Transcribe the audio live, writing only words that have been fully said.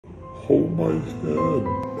Hold my head.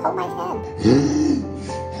 Hold my head.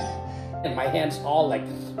 And my hand's all like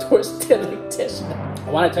twisted like this. I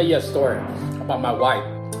want to tell you a story about my wife.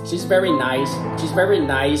 She's very nice. She's very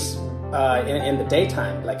nice in the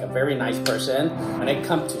daytime, like a very nice person. When it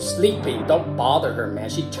comes to sleeping, don't bother her, man.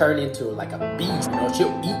 She turned into like a beast, you know,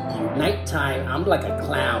 she'll eat you. Nighttime, I'm like a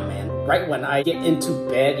clown, man. Right when I get into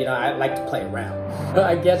bed, you know, I like to play around.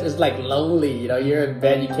 I guess it's like lonely, you know, you're in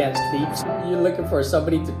bed, you can't sleep. So you're looking for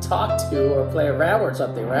somebody to talk to or play around or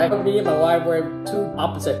something, right? But me and my wife, we're two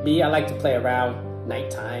opposite. Me, I like to play around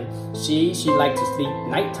nighttime. She likes to sleep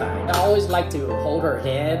nighttime. I always like to hold her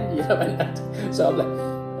hand, you know, and so I'm like,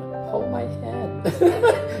 hold my hand.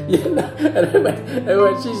 You know, and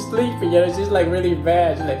when she's sleeping, you know, she's like really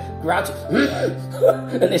bad. She's like grouchy,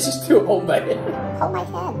 and then she still hold my hand. Hold my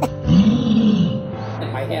head.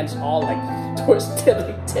 And my hand's all like twisted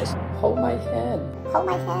like this. Hold my hand. Hold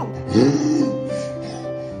my head.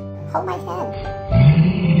 Hold my head.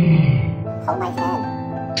 Hold my head.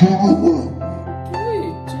 Okay,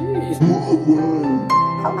 jeez.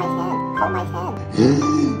 Hold my head. Hold my head.